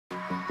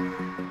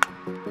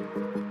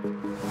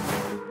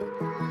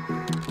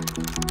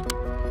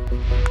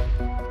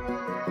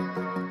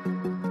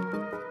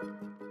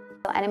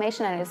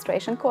Animation and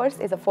Illustration course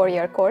is a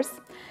 4-year course,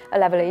 a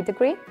level 8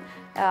 degree.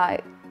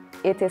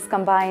 It is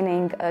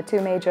combining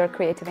two major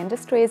creative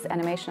industries,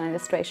 animation and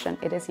illustration.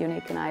 It is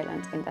unique in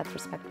Ireland in that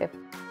perspective.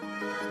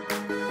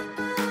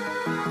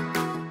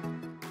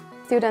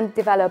 Students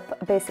develop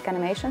basic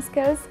animation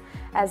skills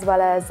as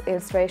well as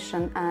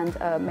illustration and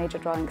major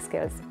drawing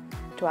skills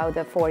throughout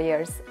the 4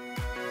 years.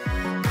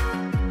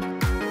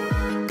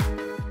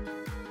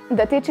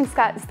 The teaching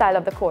style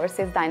of the course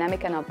is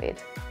dynamic and upbeat.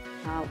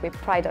 We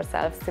pride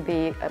ourselves to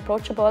be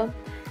approachable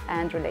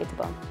and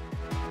relatable.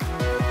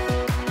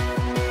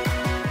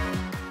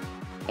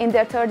 In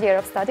their 3rd year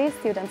of study,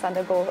 students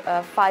undergo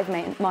a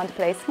 5-month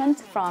placement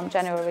from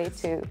January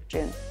to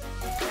June.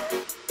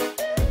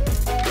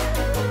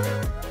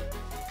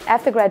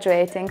 After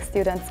graduating,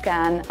 students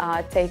can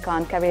take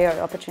on career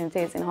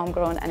opportunities in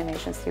homegrown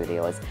animation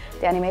studios.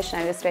 The animation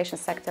and illustration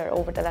sector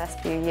over the last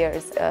few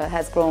years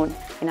has grown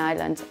in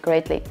Ireland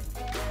greatly.